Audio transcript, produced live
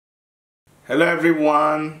Hello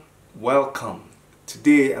everyone, welcome.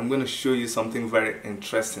 Today I'm going to show you something very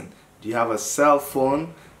interesting. Do you have a cell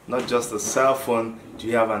phone? Not just a cell phone, do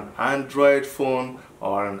you have an Android phone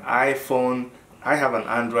or an iPhone? I have an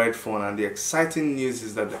Android phone, and the exciting news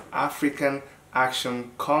is that the African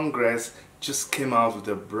Action Congress just came out with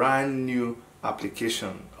a brand new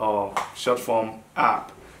application, or short form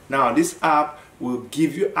app. Now this app will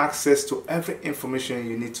give you access to every information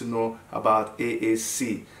you need to know about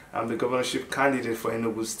AAC. I'm the governorship candidate for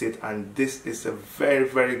Enugu State, and this is a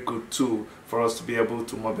very good tool for us to be able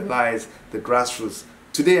to mobilize the grassroots.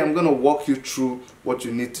 Today I'm going to walk you through what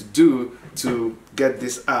you need to do to get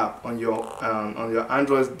this app on your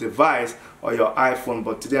Android device or your iPhone,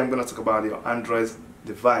 but today I'm going to talk about your Android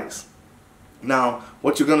device. Now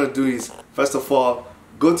what you're going to do is, first of all,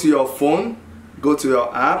 go to your phone, go to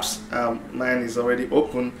your apps. Mine is already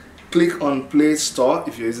open. Click on Play Store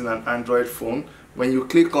if you're using an Android phone. When you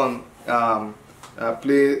click on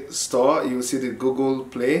Play Store, you will see the Google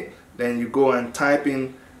Play. Then you go and type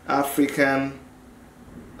in African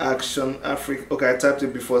Action. Okay, I typed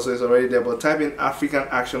it before, so it's already there. But type in African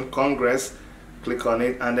Action Congress. Click on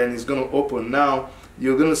it, and then it's going to open. Now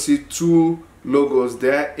you're going to see two logos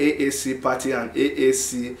there: AAC Party and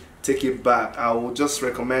AAC Take It Back. I will just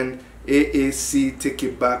recommend AAC Take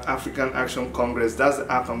It Back, African Action Congress. That's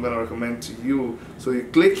the app I'm going to recommend to you. So you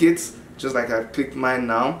click it, just like I clicked mine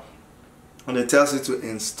now, and it tells you to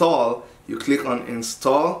install. You click on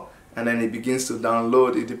install, and then it begins to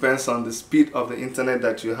download. It depends on the speed of the internet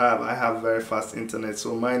that you have. I have very fast internet,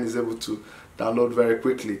 so mine is able to download very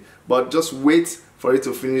quickly. But just wait for it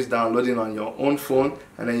to finish downloading on your own phone,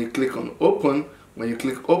 and then you click on open. When you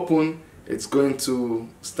click open, it's going to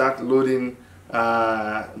start loading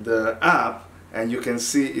the app, and you can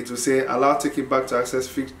see it will say allow Take It Back to access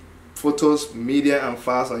photos, media and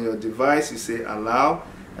files on your device. You say allow,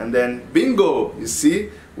 and then bingo, you see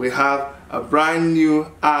we have a brand new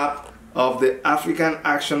app of the African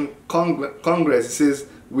Action Congress. It says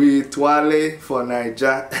we Tuale for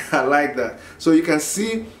Niger. I like that. So you can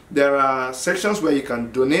see there are sections where you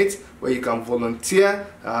can donate, where you can volunteer,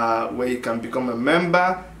 where you can become a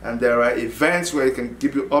member, and there are events where it can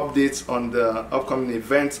give you updates on the upcoming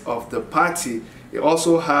events of the party. It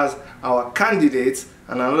also has our candidates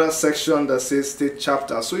and another section that says state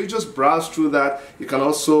chapter. So you just browse through that. You can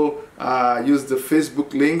also use the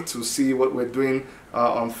Facebook link to see what we're doing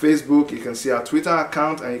on Facebook. You can see our Twitter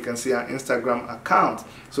account, and you can see our Instagram account.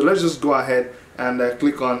 So let's just go ahead and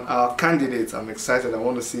click on our candidates. I'm excited. I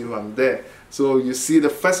want to see who I'm there. So you see, the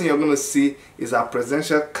first thing you're going to see is our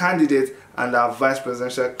presidential candidate and our vice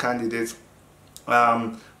presidential candidate.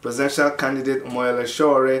 Presidential candidate Omoyele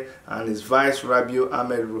Sowore and his vice Rabiu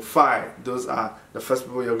Ahmed Rufai. Those are the first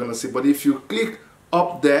people you're going to see. But if you click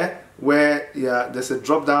up there where there's a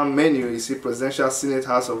drop down menu, you see presidential, Senate,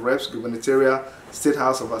 House of Reps, gubernatorial, State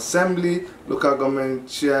House of Assembly, local government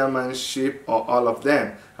chairmanship, or all of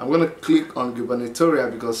them. I'm going to click on gubernatorial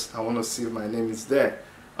because I want to see if my name is there.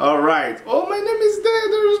 Alright, oh, my name is there,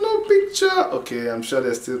 there is no picture. Okay, I'm sure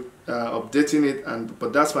they're still updating it,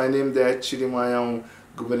 but that's my name there, Chidimayam,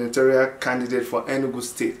 gubernatorial candidate for Enugu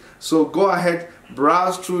State. So go ahead,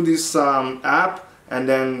 browse through this app, and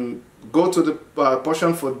then go to the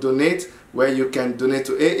portion for donate, where you can donate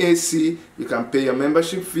to AAC. You can pay your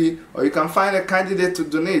membership fee, or you can find a candidate to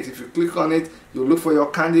donate. If you click on it, you look for your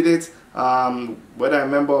candidate, whether a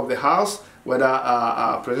member of the House, whether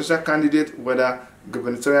a presidential candidate, whether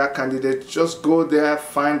gubernatorial candidate. Just go there,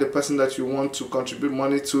 find the person that you want to contribute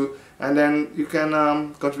money to, and then you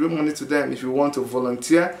can contribute money to them. If you want to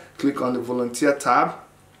volunteer, click on the volunteer tab.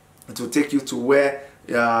 It will take you to where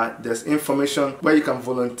there's information where you can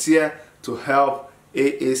volunteer to help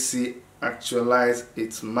AAC actualize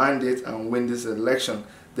its mandate and win this election.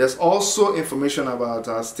 There's also information about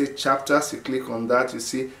our state chapters. You click on that, you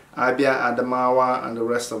see Abia, Adamawa, and the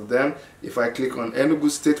rest of them. If I click on Enugu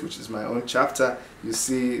State, which is my own chapter, you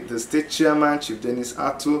see the state chairman, Chief Dennis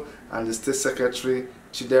Atu, and the state secretary,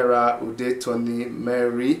 Chidera Ude Tony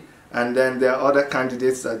Mary. And then there are other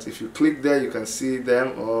candidates that if you click there, you can see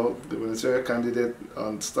them, or the gubernatorial candidate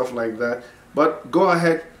and stuff like that. But go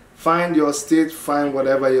ahead, find your state, find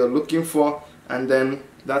whatever you're looking for, and then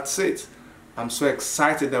that's it. I'm so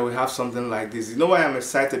excited that we have something like this. You know why I'm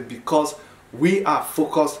excited? Because we are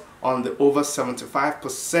focused on the over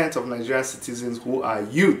 75% of Nigerian citizens who are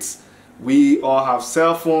youths. We all have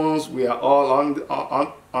cell phones. We are all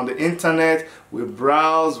on the internet. We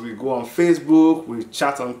browse. We go on Facebook. We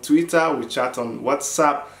chat on Twitter. We chat on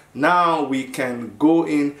WhatsApp. Now we can go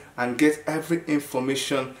in and get every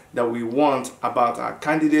information that we want about our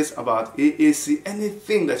candidates, about AAC,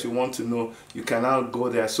 anything that you want to know, you can now go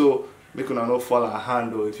there. So make una no fall our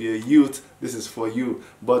hand, or if you're a youth, this is for you.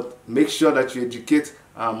 But make sure that you educate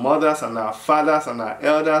our mothers and our fathers and our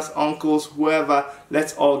elders, uncles, whoever.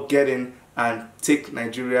 Let's all get in and take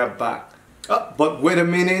Nigeria back. But wait a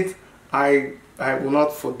minute, I will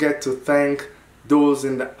not forget to thank those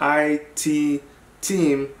in the IT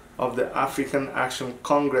team of the African Action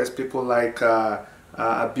Congress, people like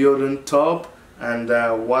Abiodun Top and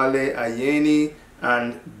Wale Ayeni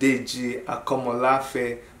and Deji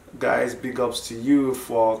Akomolafe. Guys, big ups to you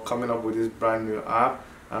for coming up with this brand new app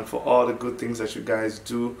and for all the good things that you guys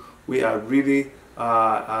do. We are really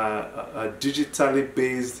a digitally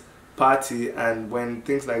based party, and when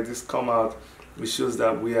things like this come out, it shows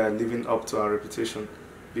that we are living up to our reputation.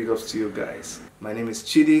 Big ups to you guys. My name is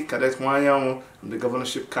Chidi Cadet Wanyamu. I'm the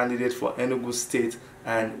governorship candidate for Enugu State,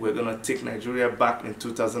 and we're gonna take Nigeria back in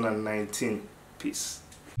 2019. Peace.